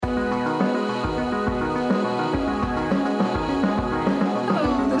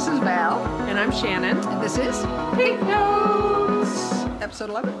I'm Shannon. And this is Pink Notes. episode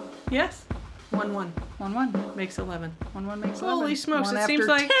 11. Yes. 1-1 1-1. makes 11. 1-1 makes 11. Holy smokes, One it after seems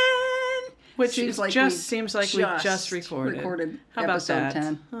like 10. Which seems we just recorded. How about episode that?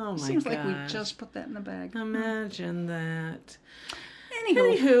 10. Oh my Seems like we gosh. just put that in the bag. Imagine that.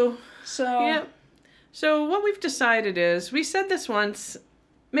 Anywho. So, yep. So what we've decided is, we said this once,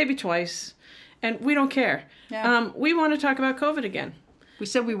 maybe twice, and we don't care. Yeah. We want to talk about COVID again. We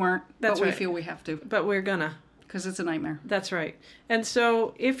said we weren't, That's but right. we feel we have to. But we're gonna. Because it's a nightmare. That's right. And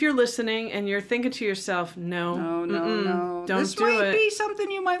so if you're listening and you're thinking to yourself, no, don't this do it. might be something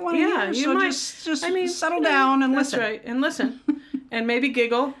you might want to Yeah, hear. you So might. just you settle know, down and that's listen. right. And listen. And maybe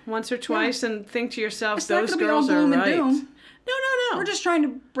giggle once or twice and think to yourself, It's not those gonna be girls all are gloom and right. doom. No. We're just trying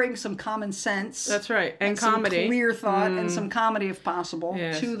to bring some common sense. That's right. And some comedy. clear thought and some comedy if possible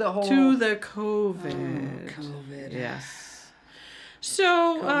Yes. to the whole... To the COVID. COVID. Yes.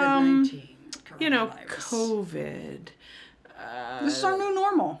 So, COVID-19. you know, Coronavirus. COVID. This is our new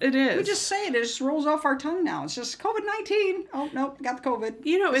normal. It is. We just say it. It just rolls off our tongue now. It's just COVID-19. Oh, nope, got the COVID.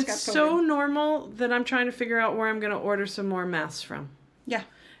 You know, Just it's got so COVID. normal that I'm trying to figure out where I'm going to order some more masks from. Yeah.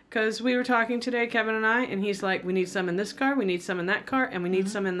 Because we were talking today, Kevin and I, and he's like, we need some in this car, we need some in that car, and we need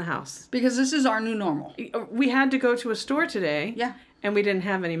some in the house. Because this is our new normal. We had to go to a store today, Yeah. and we didn't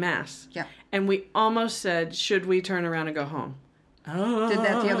have any masks. Yeah. And we almost said, should we turn around and go home? Oh. Did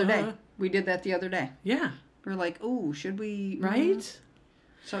that the other day. We did that the other day. Yeah. We were like, ooh, should we... Right?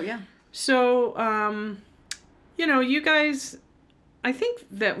 So, yeah. So, you know, you guys... I think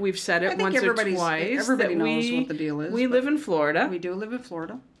that we've said it once or twice. Everybody that knows what the deal is. We live in Florida. We do live in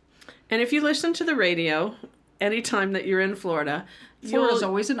Florida. And if you listen to the radio, anytime that you're in Florida, Florida's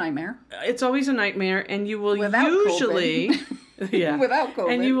always a nightmare. it's always a nightmare, and you will Without usually... yeah. Without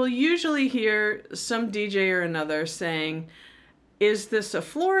COVID. And you will usually hear some DJ or another saying, is this a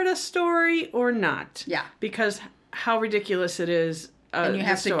Florida story or not? Yeah. Because how ridiculous it is. And you the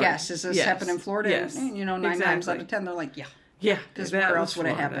have to story. guess, is this Yes. happening in Florida? Yes. And, you know, 9 times out of 10, they're like, yeah. Yeah. 'Cause that where was else would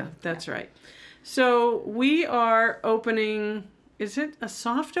it Florida. happen? That's right. So we are opening, is it a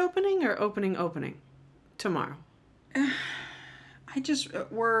soft opening or opening tomorrow?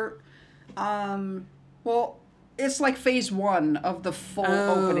 Well, it's like phase 1 of the full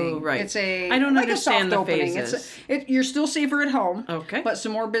opening. Right. It's a I don't like understand a the soft opening. phases. You're still safer at home. Okay. But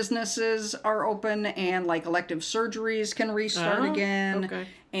some more businesses are open, and like elective surgeries can restart again. Okay.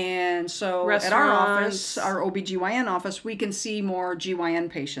 And so at our office, Restaurants. our OBGYN office, we can see more GYN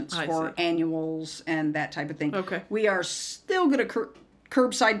patients I for see. annuals and that type of thing. Okay. We are still going to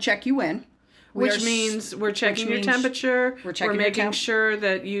curbside check you in. Which means we're checking your temperature. We're checking your making temp- sure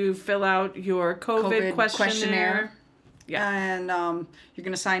that you fill out your COVID questionnaire. Yeah. And you're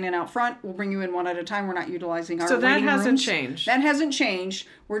going to sign in out front. We'll bring you in one at a time. We're not utilizing our So that waiting hasn't rooms. changed. That hasn't changed.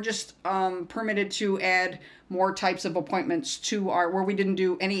 We're just permitted to add more types of appointments to where we didn't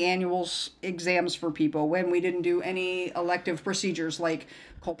do any annuals exams for people, when we didn't do any elective procedures like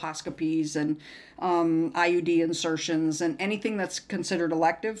colposcopies and IUD insertions and anything that's considered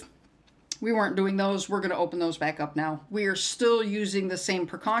elective. We weren't doing those. We're going to open those back up now. We are still using the same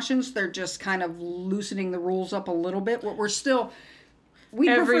precautions. They're just kind of loosening the rules up a little bit. We're still... We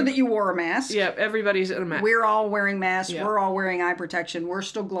prefer that you wore a mask. Yeah, everybody's in a mask. We're all wearing masks. Yeah. We're all wearing eye protection. We're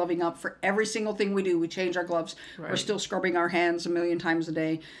still gloving up for every single thing we do. We change our gloves. Right. We're still scrubbing our hands 1,000,000 times a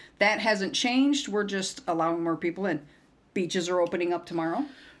day. That hasn't changed. We're just allowing more people in. Beaches are opening up tomorrow.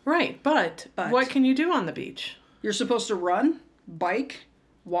 Right, but what can you do on the beach? You're supposed to run, bike,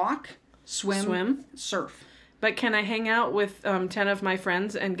 walk, swim, surf. But can I hang out with 10 of my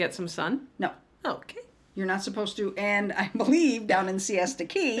friends and get some sun? No. Okay. You're not supposed to, and I believe down in Siesta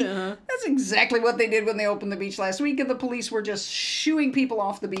Key, that's exactly what they did when they opened the beach last week, and the police were just shooing people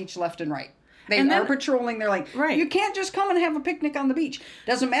off the beach left and right. They are patrolling. They're like, you can't just come and have a picnic on the beach.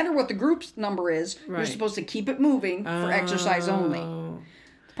 Doesn't matter what the group's number is. Right. You're supposed to keep it moving for exercise only.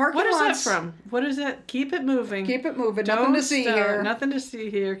 What is that from? What is that? Keep it moving. Keep it moving. Don't Nothing to see stop. here. Nothing to see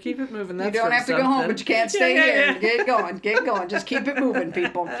here. Keep it moving. That's You don't from have to go home, something. but you can't stay here. Yeah. Get going. Get going. Just keep it moving,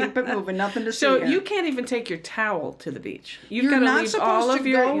 people. Keep it moving. Nothing to see So here. you can't even take your towel to the beach. You've You're got to not leave supposed all to of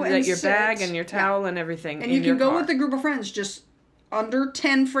your go and your bag sit. and your towel and everything. And in you can your go car. with a group of friends, just under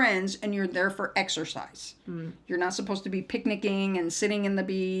 10 friends, and you're there for exercise. You're not supposed to be picnicking and sitting in the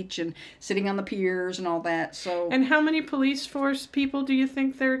beach and sitting on the piers and all that. So And how many police force people do you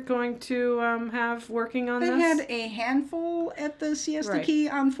think they're going to have working on they this? had a handful at the Siesta Right. Key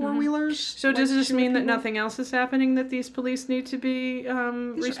on four-wheelers. So does this mean that nothing else is happening that these police need to be These are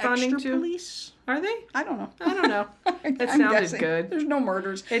responding extra to? police. Are they? I don't know. I don't know. It I'm sounded guessing. good. There's no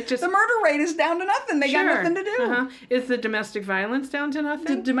murders. It just the murder rate is down to nothing. They got nothing to do. Uh-huh. Is the domestic violence down to The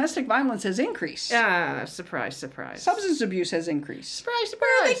nothing? domestic violence has increased. Surprise, surprise. Substance abuse has increased. Surprise, surprise.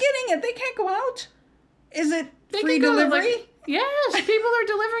 Where are they getting it? They can't go out. Is it They free can go to, delivery? Yes, people are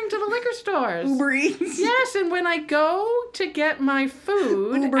delivering to the liquor stores. Uber Eats? Yes, and when I go to get my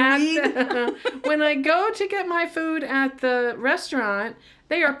food Uber when I go to get my food at the restaurant,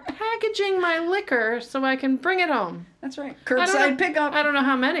 they are packaging my liquor so I can bring it home. That's right. I don't know- Curbside pickup. I don't know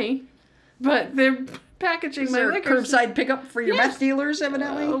how many, but they're packaging Is my there liquor. curbside pickup for your Yes. meth dealers,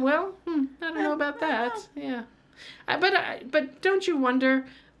 evidently? I don't know about that. Yeah, but don't you wonder,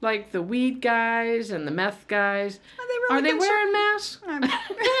 like the weed guys and the meth guys, Are they really wearing masks?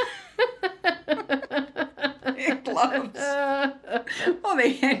 gloves? Oh,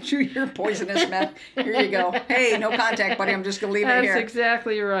 they hand you your poisonous meth. Here you go. Hey, no contact, buddy. I'm just going to leave it That's here.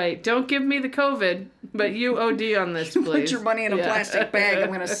 exactly right. Don't give me the COVID, but you OD on this, please. Put your money in a plastic bag. I'm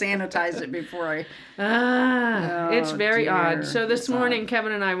going to sanitize it before I... It's very dear. odd. So this It's morning,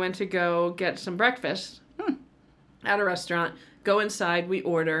 Kevin and I went to go get some breakfast at a restaurant. Go inside, we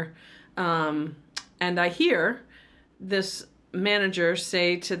order, and I hear this manager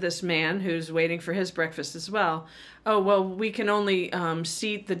say to this man who's waiting for his breakfast as well, "Oh, well, we can only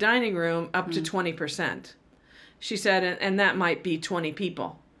seat the dining room up to 20%. She said, and that might be 20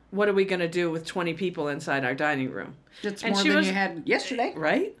 people. What are we going to do with 20 people inside our dining room? It's And more she than was- you had yesterday.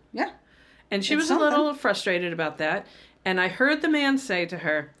 Right? Yeah. And she It's was something. a little frustrated about that. And I heard the man say to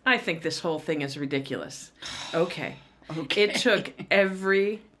her, I think this whole thing is ridiculous. Okay. Okay. It took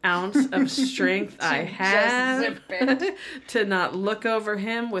every ounce of strength I Just had zip it. to not look over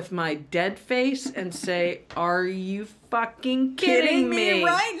him with my dead face and say, are you fucking kidding me?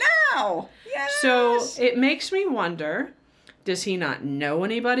 right now? Yes. So it makes me wonder, does he not know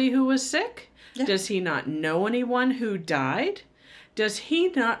anybody who was sick? Yeah. Does he not know anyone who died? Does he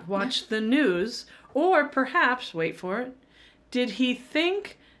not watch the news? Or perhaps, wait for it, did he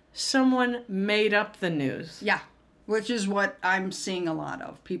think someone made up the news? Yeah, which is what I'm seeing a lot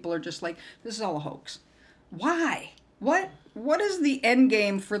of. People are just like, this is all a hoax. Why? What is the end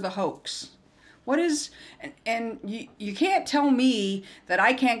game for the hoax? What is, and you can't tell me that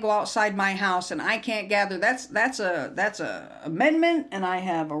I can't go outside my house and I can't gather. That's a amendment, and I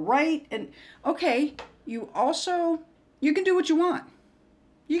have a right. And okay, you can do what you want.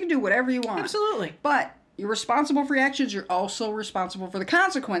 You can do whatever you want. Absolutely. But you're responsible for your actions. You're also responsible for the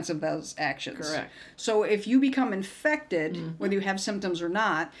consequence of those actions. Correct. So if you become infected, whether you have symptoms or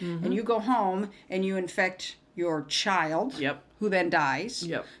not, and you go home and you infect your child, Yep. who then dies,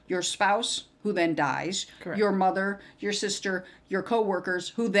 Yep. your spouse, who then dies, Correct. your mother, your sister, your coworkers,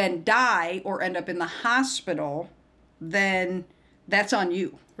 who then die or end up in the hospital, then that's on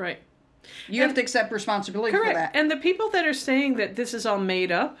you. Right. You have to accept responsibility Correct. for that. And the people that are saying that this is all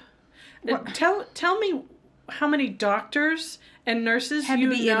made up, tell me how many doctors and nurses Had to you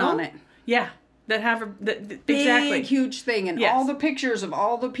be know? in on it. Yeah, that have Big, exactly. huge thing, and Yes. all the pictures of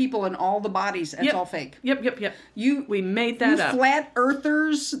all the people and all the bodies, that's Yep. all fake. Yep. You We made that you up. flat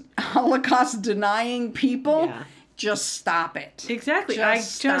earthers, Holocaust denying people, Yeah. just stop it. Exactly.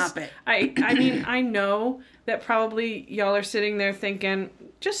 Just stop it. I mean, I know that probably y'all are sitting there thinking,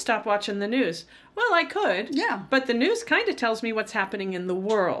 just stop watching the news. Well, I could. Yeah. But the news kind of tells me what's happening in the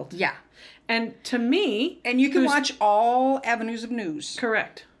world. Yeah. And to me, And you can who's- watch all avenues of news.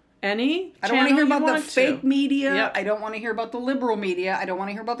 correct. Any I don't want to hear channel you about the want fake to. media. Yep. I don't want to hear about the liberal media. I don't want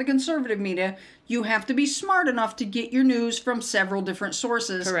to hear about the conservative media. You have to be smart enough to get your news from several different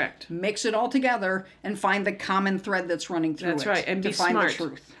sources. Correct. Mix it all together and find the common thread that's running through That's it. right. And to be find smart. the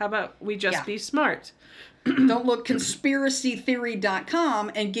truth. How about we just Yeah. be smart? Don't look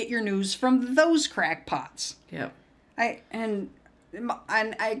conspiracytheory.com and get your news from those crackpots. Yep. And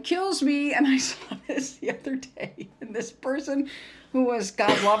it kills me, and I saw this the other day, and this person who was,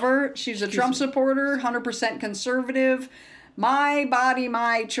 God love her, she's a Trump supporter, 100% conservative, my body,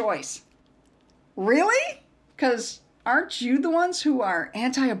 my choice. Really? Because aren't you the ones who are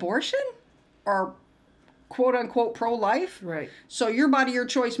anti-abortion? Or quote-unquote pro-life? Right. So your body, your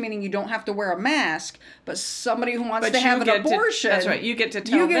choice, meaning you don't have to wear a mask, but somebody who wants But to you have an get to- abortion... that's right, you get to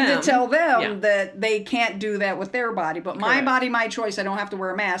tell You get them. to tell them Yeah. that they can't do that with their body. But my Correct. body, my choice, I don't have to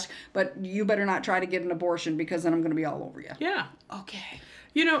wear a mask, but you better not try to get an abortion because then I'm going to be all over you. Yeah. Okay.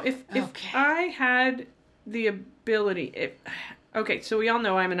 You know, if Okay. I had the ability, okay, so we all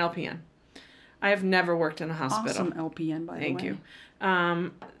know I'm an LPN. I have never worked in a hospital. Awesome LPN, by the way. Thank you.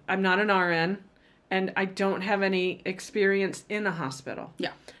 I'm not an RN, and I don't have any experience in a hospital.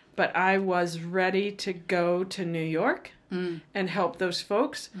 Yeah. But I was ready to go to New York and help those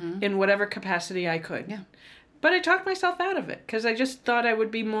folks in whatever capacity I could. Yeah. But I talked myself out of it because I just thought I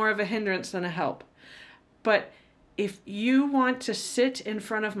would be more of a hindrance than a help. But if you want to sit in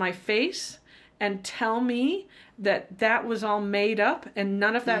front of my face and tell me that that was all made up and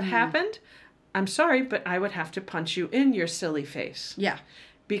none of that happened, I'm sorry, but I would have to punch you in your silly face. Yeah.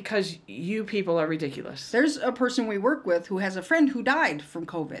 Because you people are ridiculous. There's a person we work with who has a friend who died from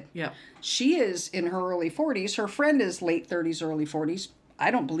COVID. Yeah. She is in her early 40s. Her friend is late 30s, early 40s. I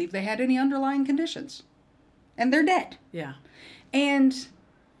don't believe they had any underlying conditions. And they're dead. Yeah. And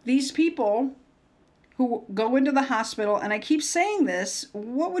these people who go into the hospital, and I keep saying this,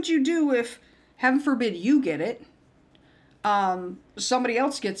 what would you do if, heaven forbid, you get it, somebody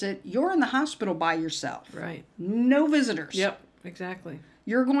else gets it, you're in the hospital by yourself. Right. No visitors. Yep. Exactly.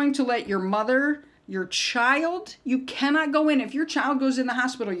 You're going to let your mother, your child, you cannot go in. If your child goes in the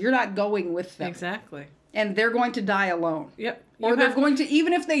hospital, you're not going with them. Exactly. And they're going to die alone. Yep. Or they're going to,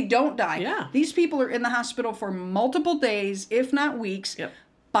 even if they don't die. Yeah. These people are in the hospital for multiple days, if not weeks, Yep.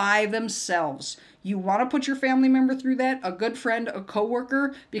 by themselves. You want to put your family member through that, a good friend, a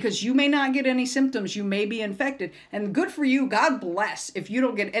coworker, because you may not get any symptoms. You may be infected. And good for you. God bless. If you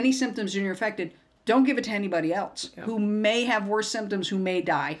don't get any symptoms and you're infected, don't give it to anybody else who may have worse symptoms, who may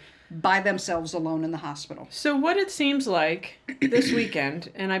die by themselves alone in the hospital. So what it seems like this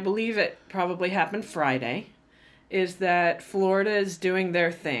weekend, and I believe it probably happened Friday, is that Florida is doing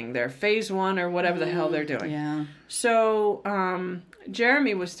their thing, their phase 1 or whatever the hell they're doing. Yeah. So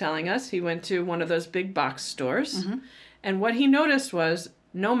Jeremy was telling us he went to one of those big box stores, and what he noticed was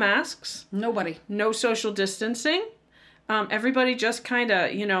no masks, Nobody. no social distancing. Everybody just kind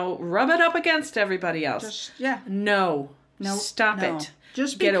of, rub it up against everybody else. Just, yeah. No. Stop no. it.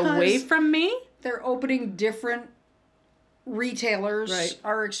 Just Get because away from me. they're opening different retailers Right.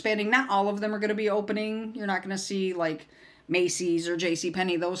 are expanding. Not all of them are going to be opening. You're not going to see like Macy's or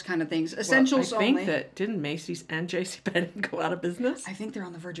JCPenney, those kind of things. Essentials well, I think only. that didn't Macy's and JCPenney go out of business? I think they're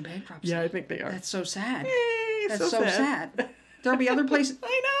on the verge of bankruptcy. Yeah, I think they are. That's so sad. Yay, That's so sad. There'll be other places.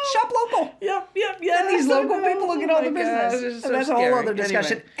 I know. Shop local. Yep. And these local people will get all the business. It's And that's a whole other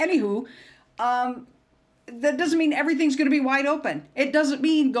discussion. Anywho, that doesn't mean everything's going to be wide open. It doesn't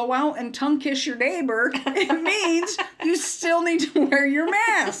mean go out and tongue kiss your neighbor. It means you still need to wear your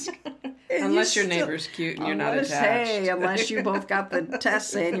mask. Unless your neighbor's cute and you're not attached. Hey, unless you both got the test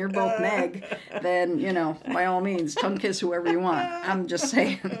saying you're both neg, then, by all means, tongue kiss whoever you want. I'm just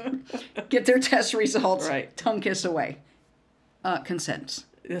saying. Get their test results. Right. Tongue kiss away. Consent.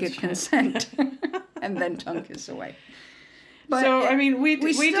 That's Get right. consent. And then tongue kiss away. But So, I mean, we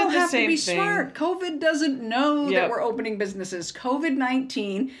still did the have same to be thing. smart. COVID doesn't know Yep. that we're opening businesses.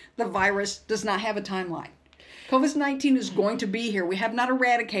 COVID-19, the virus, does not have a timeline. COVID-19 is going to be here. We have not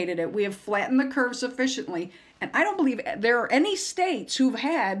eradicated it. We have flattened the curve sufficiently. And I don't believe there are any states who've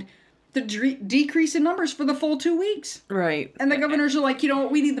had the decrease in numbers for the full 2 weeks. Right. And the governors are like, you know what,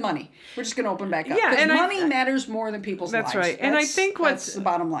 we need the money. We're just going to open back up. Yeah, because and money matters more than people's That's lives. right. And I think that's what's- the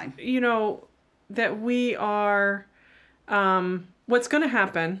bottom line. That we are, what's going to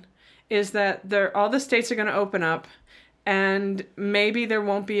happen is that all the states are going to open up and maybe there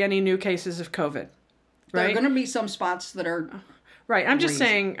won't be any new cases of COVID. There are Right? going to be some spots that are Right. I'm just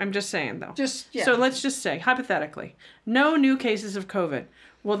Crazy. saying though. just, yeah. So let's just say, hypothetically, no new cases of COVID.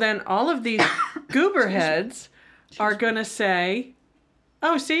 Well, then all of these goober heads are going to say,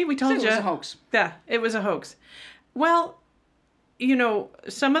 oh, see, we told it you. was a hoax. Yeah, it was a hoax. Well,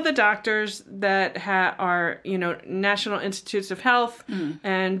 some of the doctors that are, National Institutes of Health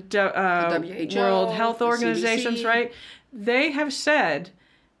and WHO, World Health the Organizations, CDC. right? They have said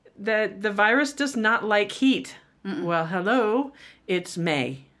that the virus does not like heat. Well, hello, it's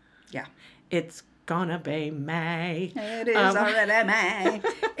May. Yeah. It's gonna be May. It is already May.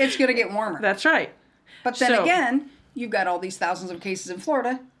 It's going to get warmer. That's right. But then So- again, you've got all these thousands of cases in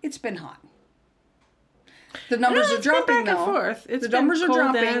Florida. It's been hot. The numbers No, are it's been dropping, back and though. forth. It's The been numbers are cold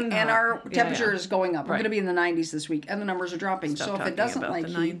dropping, and and hot. our Yeah, temperature yeah. is going up. We're Right. going to be in the 90s this week, and the numbers are dropping. Stop So if talking it doesn't about like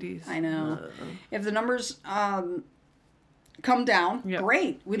the heat, 90s. I know. If the numbers come down, Yep.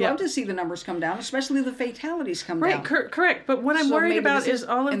 great. We'd Yep. love to see the numbers come down, especially the fatalities come Right, down. correct. But what I'm So worried maybe about this is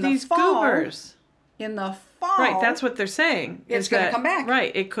all in of the these fall, goobers. In the fall. Right, that's what they're saying. It's is gonna that- come back.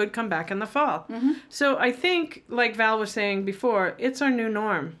 Right, it could come back in the fall. So I think, like Val was saying before, it's our new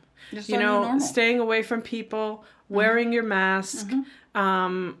norm. It's our new normal. Staying away from people, wearing your mask,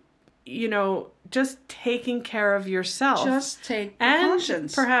 just taking care of yourself. Just take and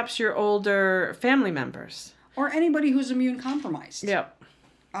precautions. perhaps your older family members. Or anybody who's immune compromised. Yep.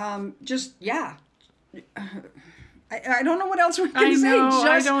 Just, yeah. I don't know what else we can I say. know,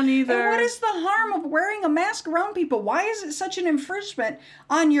 I Just, don't either. And what is the harm of wearing a mask around people? Why is it such an infringement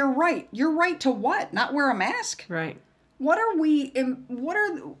on your right? Your right to what? Not wear a mask? Right. What are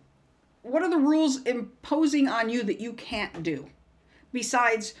the rules imposing on you that you can't do?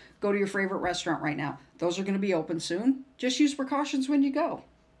 Besides, go to your favorite restaurant right now. Those are going to be open soon. Just use precautions when you go.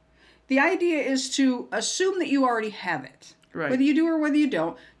 The idea is to assume that you already have it. Right. Whether you do or whether you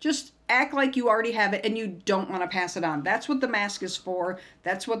don't, just act like you already have it and you don't want to pass it on. That's what the mask is for.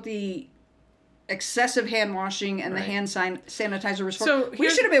 That's what the excessive hand washing and the hand sanitizer is for. So we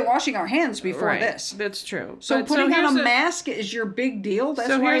should have been washing our hands before this. That's true. So putting on a mask is your big deal. That's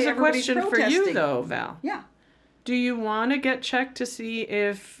why here's a everybody's question protesting. for you, though, Val. Yeah. Do you want to get checked to see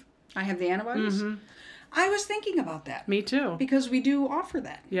if... I have the antibodies? Mm-hmm. I was thinking about that. Me too. Because we do offer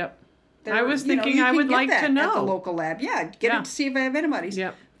that. Yep. I was thinking I would like to know. At the local lab. Yeah, get it to see if I have antibodies.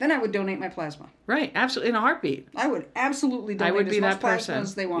 Yep. Then I would donate my plasma. Right, absolutely, in a heartbeat. I would absolutely donate as much plasma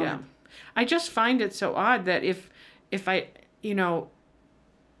as they wanted. Yeah. I just find it so odd that if I,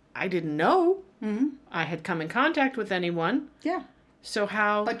 I didn't know I had come in contact with anyone. Yeah. So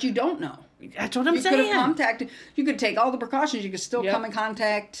how... But you don't know. That's what I'm saying. You could have contacted... You could take all the precautions. You could still come in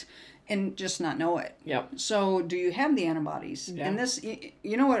contact and just not know it. Yep. So do you have the antibodies? Yeah. And this...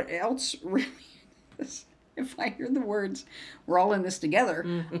 You know what else really... If I hear the words, we're all in this together,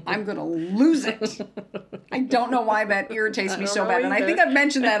 I'm going to lose it. I don't know why that irritates me so bad. And I think I've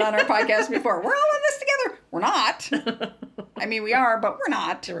mentioned that on our podcast before. We're all in this together. We're not. I mean, we are, but we're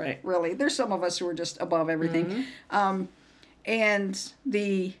not. Right. Really. There's some of us who are just above everything. And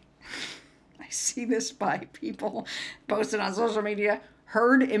I see this by people posted on social media,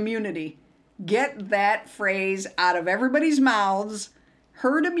 herd immunity. Get that phrase out of everybody's mouths.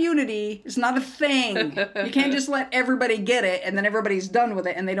 Herd immunity is not a thing. You can't just let everybody get it and then everybody's done with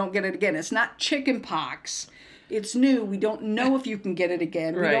it and they don't get it again. It's not chicken pox. It's new. We don't know if you can get it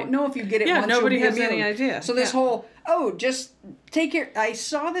again. Right. We don't know if you get it once nobody you'll has be any immune. idea. So this whole, just take care. I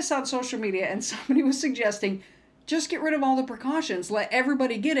saw this on social media and somebody was suggesting, just get rid of all the precautions. Let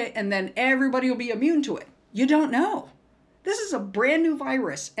everybody get it and then everybody will be immune to it. You don't know. This is a brand new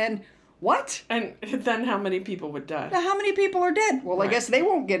virus and... What? And then how many people would die? Now, how many people are dead? Well, I guess they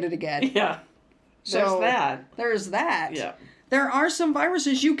won't get it again. Yeah. There's that. There's that. Yeah. There are some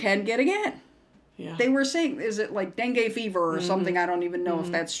viruses you can get again. Yeah. They were saying, is it like dengue fever or something? I don't even know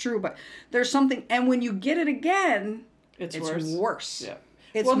if that's true, but there's something. And when you get it again, it's worse. Yeah.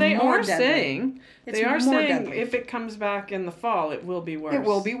 It's well, they more are deadly. saying Deadly. if it comes back in the fall, it will be worse. It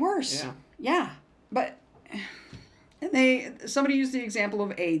will be worse. Yeah. Yeah. But... And somebody used the example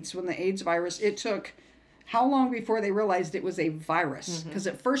of AIDS. When the AIDS virus, it took how long before they realized it was a virus? Because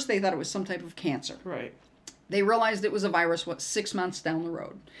at first they thought it was some type of cancer. Right. They realized it was a virus, 6 months down the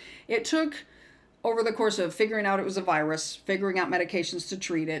road. It took, over the course of figuring out it was a virus, figuring out medications to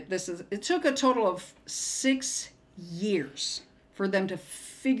treat it, it took a total of 6 years for them to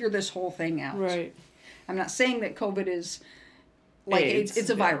figure this whole thing out. Right. I'm not saying that COVID is like AIDS.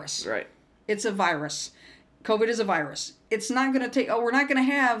 It's a virus. Right. It's a virus. COVID is a virus. It's not going to take, we're not going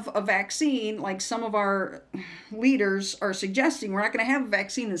to have a vaccine like some of our leaders are suggesting. We're not going to have a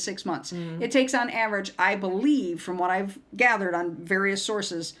vaccine in 6 months. It takes on average, I believe, from what I've gathered on various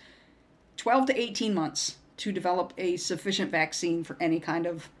sources, 12 to 18 months to develop a sufficient vaccine for any kind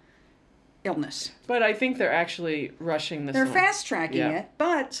of illness. But I think they're actually rushing this. They're fast tracking it,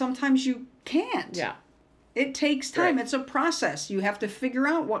 but sometimes you can't. Yeah. It takes time. Right. It's a process. You have to figure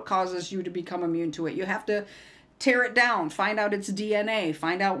out what causes you to become immune to it. You have to tear it down, find out its DNA,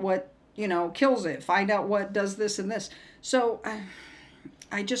 find out what, kills it, find out what does this and this. So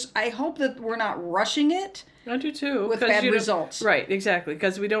I hope that we're not rushing it. I do too. With bad results. Right, exactly.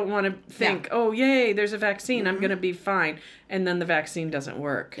 Because we don't want to think, oh, yay, there's a vaccine, I'm going to be fine. And then the vaccine doesn't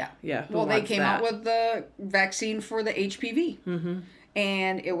work. Yeah. Yeah. Well, they came out with the vaccine for the HPV. Mm-hmm.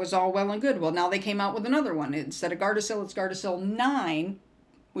 And it was all well and good. Well, now they came out with another one. Instead of Gardasil, it's Gardasil 9,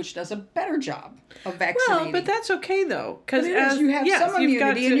 which does a better job of vaccinating. Well, but that's okay, though. Because you have some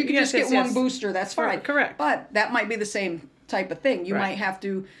immunity, and you can just get one booster. That's fine. Correct. But that might be the same type of thing. You might have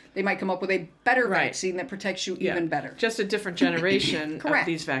to, they might come up with a better vaccine that protects you even better. Just a different generation of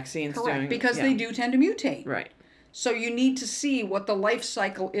these vaccines doing. Because they do tend to mutate. Right. So you need to see what the life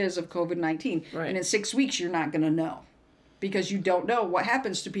cycle is of COVID-19. Right. And in 6 weeks, you're not going to know. Because you don't know what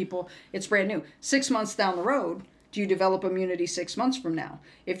happens to people. It's brand new. 6 months down the road, do you develop immunity 6 months from now?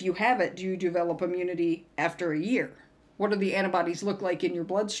 If you have it, do you develop immunity after a year? What do the antibodies look like in your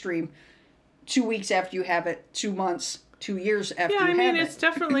bloodstream 2 weeks after you have it, 2 months, 2 years after you have it? Yeah, I mean, it's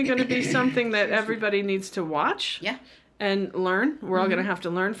definitely going to be something that everybody needs to watch Yeah. and learn. We're all going to have to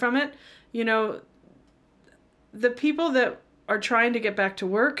learn from it. the people that are trying to get back to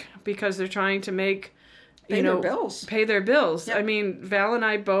work because they're trying to make, Pay their bills. Pay their bills. Yep. I mean, Val and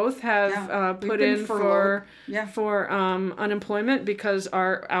I both have We've put been in furloughed. for unemployment because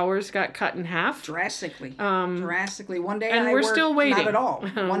our hours got cut in half. Drastically. Drastically. One day and I we're worked still waiting. not at all.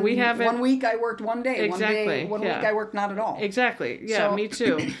 We haven't. 1 week I worked one day. Exactly. One week I worked not at all. Exactly. Yeah, So- me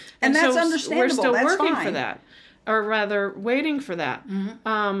too. And that's so understandable. We're still That's working for fine. that, or rather, waiting for that.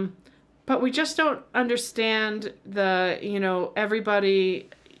 But we just don't understand everybody,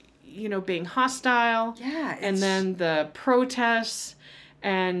 being hostile. Yeah. And then the protests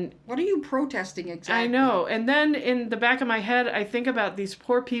and what are you protesting exactly? I know. And then in the back of my head, I think about these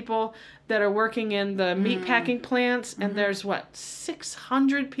poor people that are working in the meat packing plants, and there's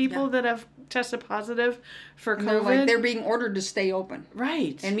 600 people that have tested positive for And COVID. they're being ordered to stay open.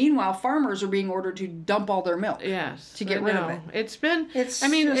 Right. And meanwhile, farmers are being ordered to dump all their milk. Yes. To get rid of it. It's been. It's I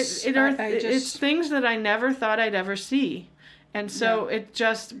mean, just- it's things that I never thought I'd ever see, and so it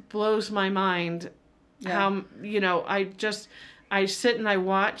just blows my mind. How I sit and I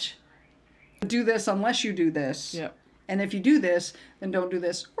watch. Do this unless you do this. Yep. And if you do this, then don't do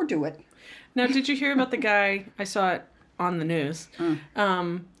this or do it. Now, did you hear about the guy? I saw it on the news.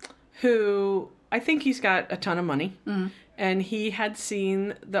 Who I think he's got a ton of money, and he had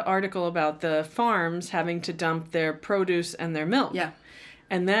seen the article about the farms having to dump their produce and their milk. Yeah.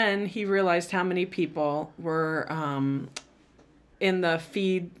 And then he realized how many people were in the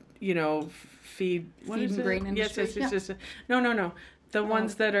feed. What Feed is and it? grain industry? Yes. No. The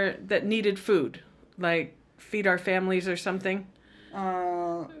ones that needed food, like Feed Our Families or something.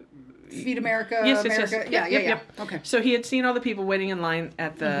 Feed America. Yes. America. Yeah. Okay. So he had seen all the people waiting in line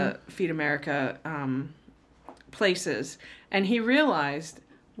at the Feed America places, and he realized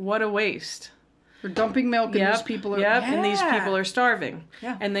what a waste. They're dumping milk, and these people are. and these people are starving.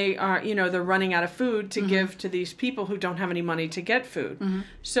 Yeah. And they are, they're running out of food to give to these people who don't have any money to get food.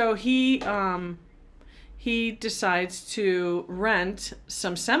 So he decides to rent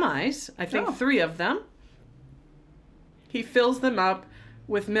some semis. I think 3 of them. He fills them up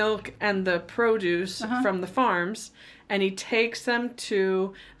with milk and the produce from the farms, and he takes them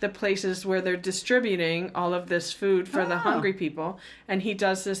to the places where they're distributing all of this food for the hungry people, and he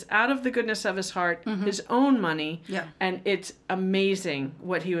does this out of the goodness of his heart, his own money, and it's amazing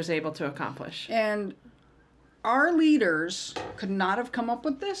what he was able to accomplish. And our leaders could not have come up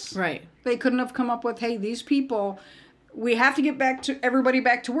with this. Right. They couldn't have come up with, hey, these people, we have to get everybody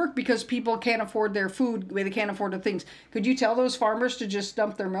back to work because people can't afford their food, they can't afford the things. Could you tell those farmers to just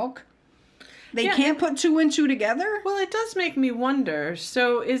dump their milk? They can't put 2 and 2 together? Well, it does make me wonder.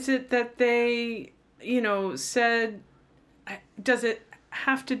 So is it that they, said, does it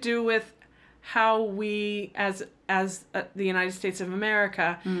have to do with how we as the United States of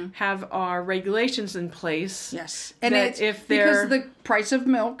America have our regulations in place? Yes. And that it's because the price of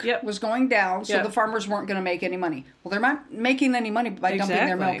milk was going down, so the farmers weren't going to make any money. Well, they're not making any money by dumping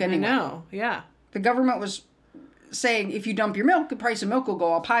their milk anyway. I know, yeah. The government was saying if you dump your milk, the price of milk will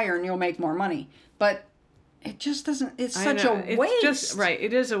go up higher and you'll make more money. But it just doesn't, it's such a waste. It's just,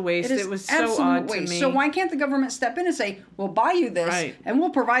 it is a waste. It was so absolute odd waste. to me. So why can't the government step in and say, we'll buy you this and we'll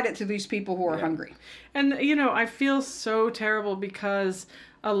provide it to these people who are hungry? And, I feel so terrible because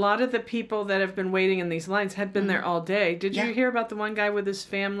a lot of the people that have been waiting in these lines had been there all day. Did you hear about the one guy with his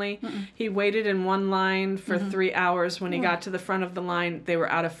family? He waited in one line for 3 hours. When he got to the front of the line, they were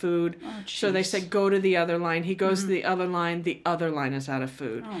out of food. So they said, go to the other line. He goes to the other line is out of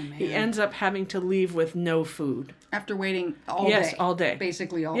food. Oh, man. He ends up having to leave with no food. After waiting all day. Yes, all day.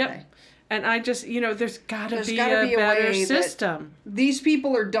 Basically all day. And I just, there's got to be a better system. These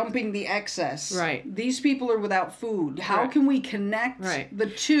people are dumping the excess. Right. These people are without food. How can we connect the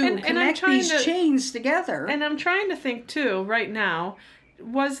two, and connect these chains together? And I'm trying to think, too, right now,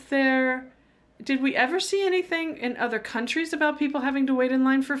 did we ever see anything in other countries about people having to wait in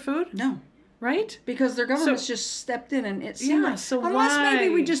line for food? No. Right? Because their government's just stepped in and it seemed like, so unless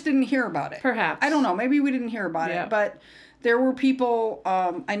maybe we just didn't hear about it. Perhaps. I don't know. Maybe we didn't hear about it. But there were people,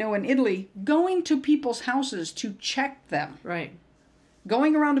 I know in Italy, going to people's houses to check them. Right.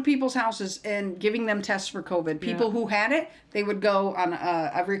 Going around to people's houses and giving them tests for COVID. People who had it, they would go on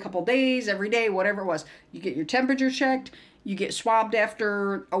every couple days, every day, whatever it was. You get your temperature checked. You get swabbed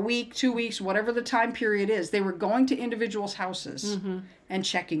after a week, 2 weeks, whatever the time period is. They were going to individuals' houses and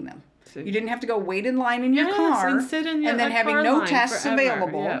checking them. You didn't have to go wait in line in your car and sit in your and then having car no line tests forever.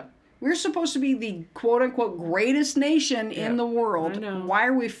 available. Yeah. We're supposed to be the quote-unquote greatest nation in the world. I know. Why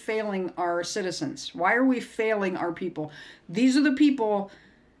are we failing our citizens? Why are we failing our people? These are the people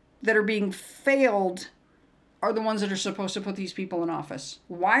that are being failed are the ones that are supposed to put these people in office.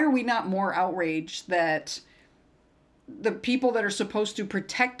 Why are we not more outraged that the people that are supposed to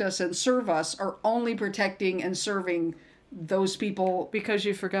protect us and serve us are only protecting and serving those people. Because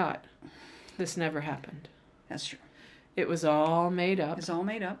you forgot. This never happened. That's true. It was all made up. It's all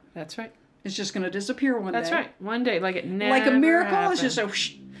made up. That's right. It's just going to disappear one day. That's right. One day, like it never Like a miracle, happened. it's just a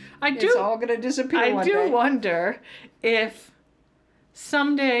whoosh. It's It's all going to disappear one I do day. wonder if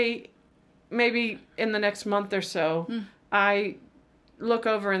someday, maybe in the next month or so, I look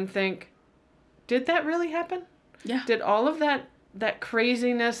over and think, did that really happen? Yeah. Did all of that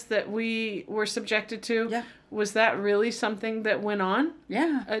craziness that we were subjected to, Yeah. was that really something that went on?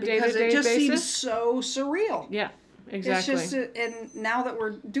 Yeah. A because day-to-day it just seems basis? so surreal. Yeah, exactly. It's just, and now that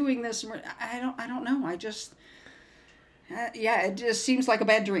we're doing this, I don't know. I just, it just seems like a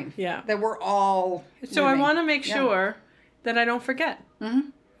bad dream. Yeah. That we're all. So I living. want to make Yeah. sure that I don't forget. Mm-hmm.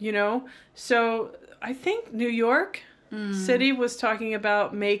 You know? So I think New York City was talking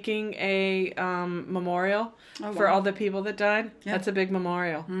about making a memorial for wow. all the people that died. Yeah. That's a big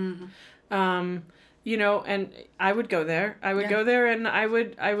memorial. Mm-hmm. You know, and I would go there. I would Yeah. go there and I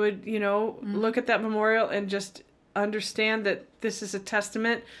would, you know, look at that memorial and just understand that this is a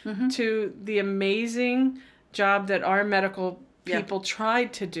testament to the amazing job that our medical Yeah. people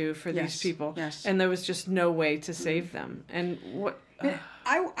tried to do for Yes. these people. Yes. And there was just no way to save them. And what...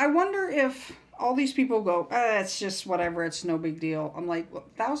 I wonder if all these people go, it's just whatever, it's no big deal. I'm like, well,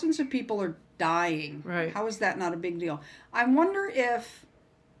 thousands of people are dying. Right. How is that not a big deal? I wonder if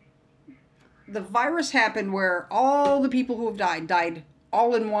the virus happened where all the people who have died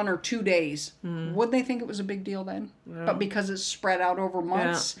all in 1 or 2 days. Would they think it was a big deal then? Yeah. But because it's spread out over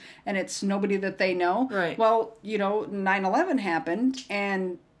months and it's nobody that they know. Right. Well, 9/11 happened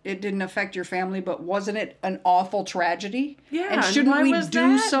and it didn't affect your family, but wasn't it an awful tragedy? Yeah, And and shouldn't why we was do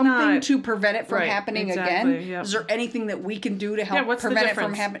that something not- to prevent it from Right, happening exactly, again? yep. Is there anything that we can do to help what's the prevent it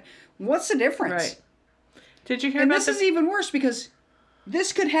from difference? happening? What's the difference? Right. Did you hear And about this is even worse because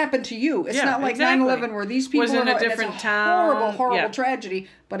this could happen to you. It's Yeah, not like exactly. 9/11 where these people Was in are a and it's different town. horrible, horrible Yeah. tragedy,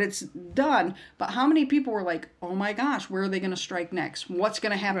 but it's done. But how many people were like, oh my gosh, where are they going to strike next? What's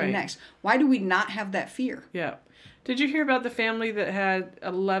going to happen Right. next? Why do we not have that fear? Yeah. Did you hear about the family that had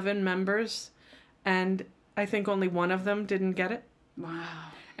 11 members and I think only one of them didn't get it? Wow.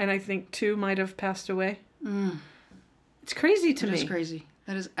 And I think 2 might have passed away. It's crazy to That me. is crazy.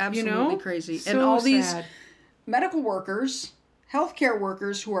 That is absolutely know? crazy. So And all these sad. medical workers, healthcare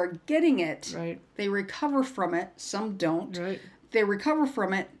workers who are getting it, Right. they recover from it. Some don't. Right. They recover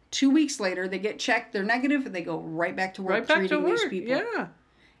from it. 2 weeks later, they get checked. They're negative, and they go right back to work Right back to treating work. these people. Yeah.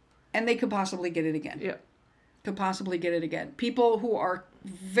 And they could possibly get it again. Yeah. Could possibly get it again. People who are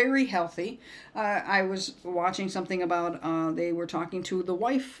very healthy. I was watching something about, they were talking to the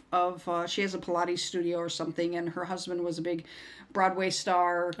wife of, she has a Pilates studio or something, and her husband was a big Broadway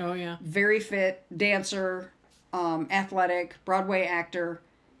star. Oh, yeah. Very fit, dancer, athletic, Broadway actor.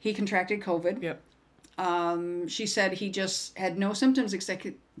 He contracted COVID. Yep. She said he just had no symptoms except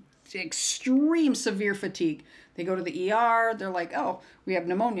extreme severe fatigue. They go to the ER. They're like, oh, we have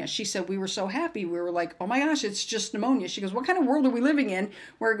pneumonia. She said, we were so happy. We were like, oh my gosh, it's just pneumonia. She goes, what kind of world are we living in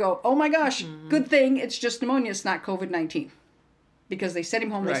where we go, oh my gosh, good thing it's just pneumonia. It's not COVID-19. Because they sent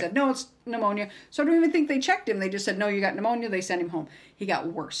him home. They Right. said, no, it's pneumonia. So I don't even think they checked him. They just said, no, you got pneumonia. They sent him home. He got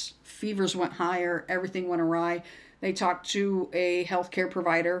worse. Fevers went higher. Everything went awry. They talked to a healthcare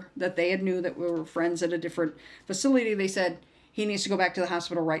provider that they had knew that we were friends at a different facility. They said, he needs to go back to the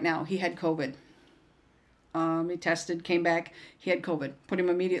hospital right now. He had COVID. He tested, came back. He had COVID. Put him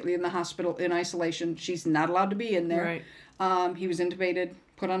immediately in the hospital in isolation. She's not allowed to be in there. Right. He was intubated,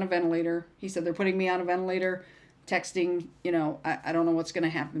 put on a ventilator. He said, they're putting me on a ventilator. Texting, I don't know what's going to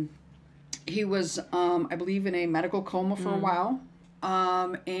happen. He was, I believe, in a medical coma for a while.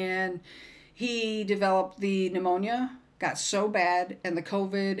 And he developed the pneumonia, got so bad, and the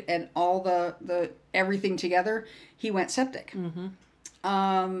COVID and all the everything together, he went septic.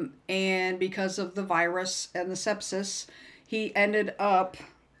 And because of the virus and the sepsis, he ended up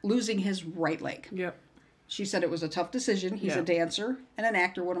losing his right leg. Yep. She said it was a tough decision. He's Yeah. a dancer and an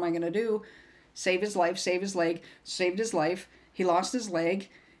actor. What am I going to do? Save his life, save his leg, saved his life. He lost his leg.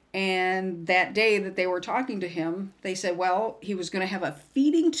 And that day that they were talking to him, they said, well, he was going to have a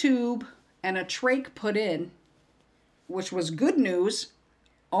feeding tube and a trach put in, which was good news.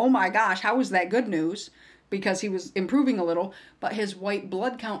 Oh my gosh, how was that good news? Because he was improving a little, but his white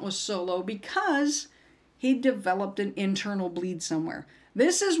blood count was so low because he developed an internal bleed somewhere.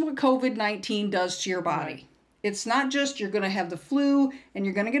 This is what COVID-19 does to your body. It's not just you're going to have the flu and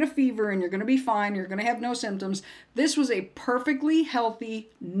you're going to get a fever and you're going to be fine, you're going to have no symptoms. This was a perfectly healthy,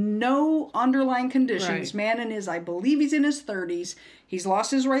 no underlying conditions. Right. Man I believe he's in his 30s. He's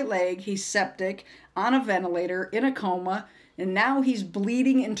lost his right leg. He's septic, on a ventilator, in a coma, and now he's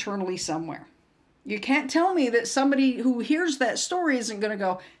bleeding internally somewhere. You can't tell me that somebody who hears that story isn't going to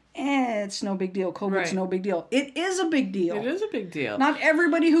go, it's no big deal. COVID's Right. no big deal. It is a big deal. It is a big deal. Not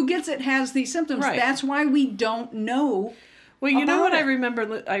everybody who gets it has these symptoms. Right. That's why we don't know. Well, you know about what it. I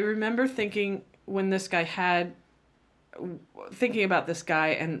remember? I remember thinking thinking about this guy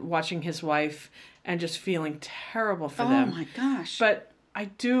and watching his wife and just feeling terrible for them. Oh my gosh. But I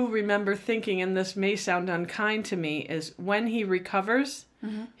do remember thinking, and this may sound unkind to me, is when he recovers,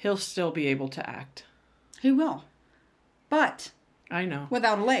 he'll still be able to act. He will. But I know.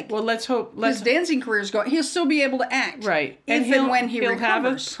 without a leg. Well, let's hope. His dancing career is going. He'll still be able to act. Right. If and when he he'll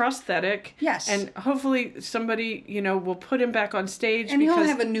recovers. have a prosthetic. Yes. And hopefully somebody, will put him back on stage. And he'll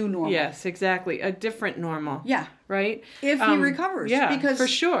have a new normal. Yes, exactly. A different normal. Yeah. Right? If he recovers. Yeah, because for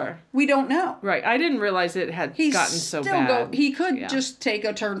sure. we don't know. Right. I didn't realize it had He's gotten so still bad. he could Yeah. just take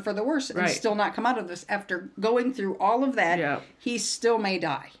a turn for the worse and Right. still not come out of this. After going through all of that, Yeah. he still may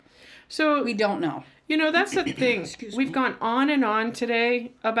die. So, We don't know. that's the thing. We've gone on and on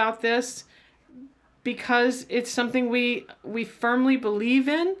today about this because it's something we firmly believe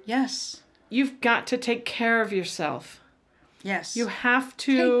in. Yes. You've got to take care of yourself. Yes. You have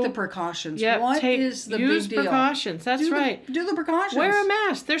to take the precautions. Yeah, What is the use big deal? precautions. That's right. Do the precautions. Wear a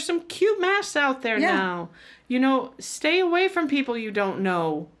mask. There's some cute masks out there Yeah. now. Stay away from people you don't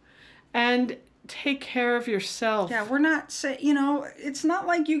know, and take care of yourself. Yeah, we're not it's not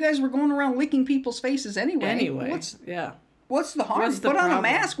like you guys were going around licking people's faces anyway. Anyway, What's yeah, the harm? What's the Put on a problem?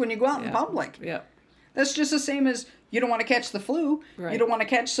 mask when you go out in public. yeah. That's just the same as you don't want to catch the flu. Right. You don't want to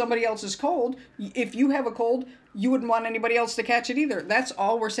catch somebody else's cold. If you have a cold, you wouldn't want anybody else to catch it either. That's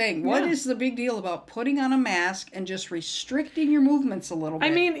all we're saying. What Yeah. is the big deal about putting on a mask and just restricting your movements a little bit?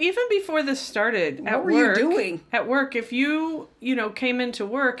 I mean, even before this started, What were you doing? At work, if you came into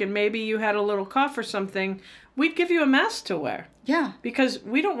work and maybe you had a little cough or something, we'd give you a mask to wear. Yeah. Because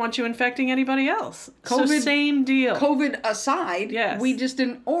we don't want you infecting anybody else. So COVID- same deal. COVID aside, Yes. we just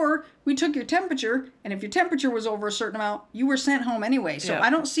didn't, or we took your temperature, and if your temperature was over a certain amount, you were sent home anyway. So Yeah. I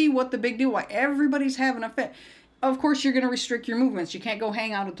don't see what the big deal, why everybody's having a fit. Of course, you're going to restrict your movements. You can't go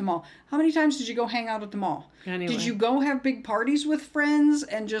hang out at the mall. How many times did you go hang out at the mall? Anyway. Did you go have big parties with friends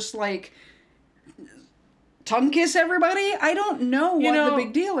and just tongue kiss everybody? I don't know what the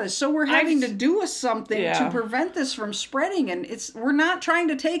big deal is. So we're having to do something to prevent this from spreading, and we're not trying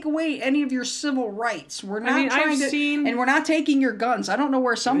to take away any of your civil rights. We're not and we're not taking your guns. I don't know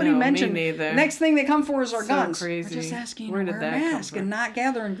where somebody mentioned me neither. next thing they come for is our So guns. crazy. We're just asking you Where to did wear a that come mask from? and not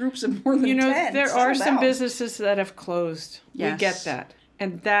gather in groups of more than 10. There are Settle some down. businesses that have closed. Yes. We get that.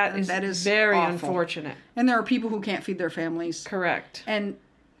 And that is very awful. unfortunate. And there are people who can't feed their families. Correct.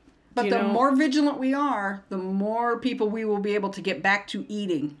 But the more vigilant we are, the more people we will be able to get back to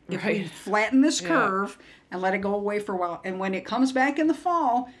eating. If we Right. flatten this curve and let it go away for a while. And when it comes back in the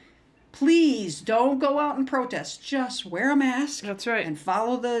fall, please don't go out and protest. Just wear a mask. That's right. And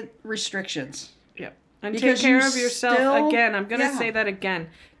follow the restrictions. Yep. And Because take care you of yourself. still- Again, I'm going to yeah. say that again.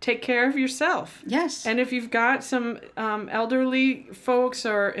 Take care of yourself. Yes. And if you've got some elderly folks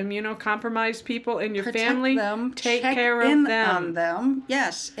or immunocompromised people in your Protect family, them, take check care in of them. on them.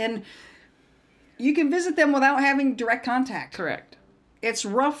 Yes. And you can visit them without having direct contact. Correct. It's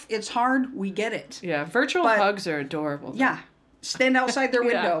rough. It's hard. We get it. Yeah. Virtual But- hugs are adorable. Yeah. Stand outside their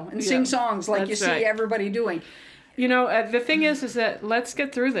window and sing songs like you That's see right. everybody doing. The thing is that let's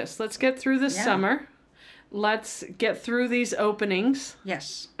get through this. Let's get through this Yeah. summer. Let's get through these openings.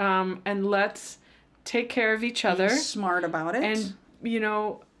 Yes. And let's take care of each other. Be smart about it. And,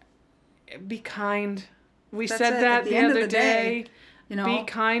 be kind. We That's said it. that At the end of other the day, day. Be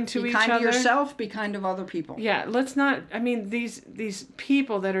kind to each Be kind other. to yourself. Be kind of other people. Yeah, let's not. I mean, these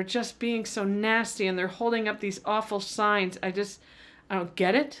people that are just being so nasty and they're holding up these awful signs. I don't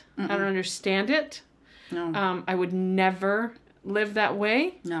get it. I don't understand it. No. I would never live that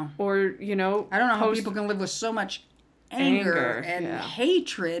way. No. Or I don't know how people can live with so much anger and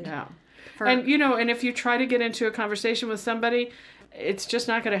hatred. Yeah. And if you try to get into a conversation with somebody, it's just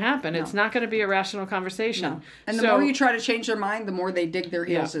not going to happen. It's not going to be a rational conversation. No. And the more you try to change their mind, the more they dig their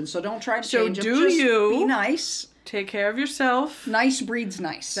heels in. So don't try to change them. Just be nice. Take care of yourself. Nice breeds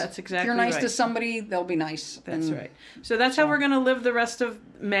nice. That's exactly If you're nice right. to somebody, they'll be nice. That's right. So that's how we're going to live the rest of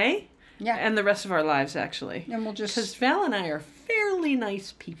May. Yeah. And the rest of our lives, actually. And we'll just... Because Val and I are fairly fairly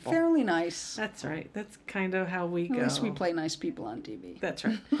nice people. Fairly nice. That's right. That's kind of how we go. At least we play nice people on TV. That's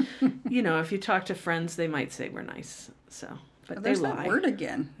right. You know, if you talk to friends, they might say we're nice. So, but they There's lie. that word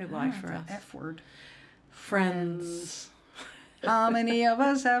again. They lie for us. The F word. Friends. How many of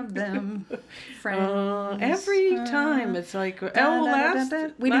us have them? Friends. Every time it's like, We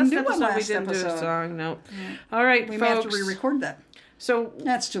didn't do one last we didn't do a episode. song. Nope. All right, We folks. may have to re-record that. So,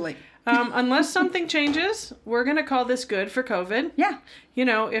 That's too late. unless something changes, we're gonna call this good for COVID. Yeah. You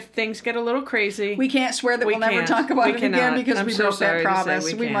know, if things get a little crazy, We can't swear that We we'll never can't. talk about We it again cannot. because I'm we so broke sorry that to say promise.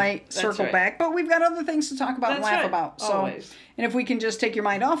 we We can't. might That's circle right. back, but we've got other things to talk about and That's laugh right. about. So, Always. and if we can just take your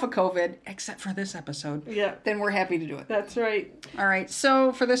mind off of COVID, except for this episode, Yeah. then we're happy to do it. That's right. All right.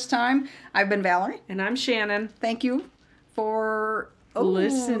 So for this time, I've been Valerie. And I'm Shannon. Thank you for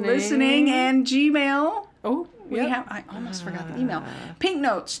Listening. and Gmail. Oh, I almost forgot the email. Pink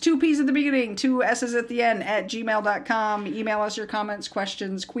Notes, 2 P's at the beginning, 2 S's at the end at gmail.com. Email us your comments,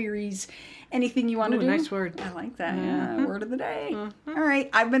 questions, queries, anything you want to Ooh, do. nice word. I like that. Yeah, word of the day. All right.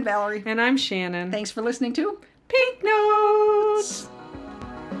 I've been Valerie. And I'm Shannon. Thanks for listening to Pink Notes.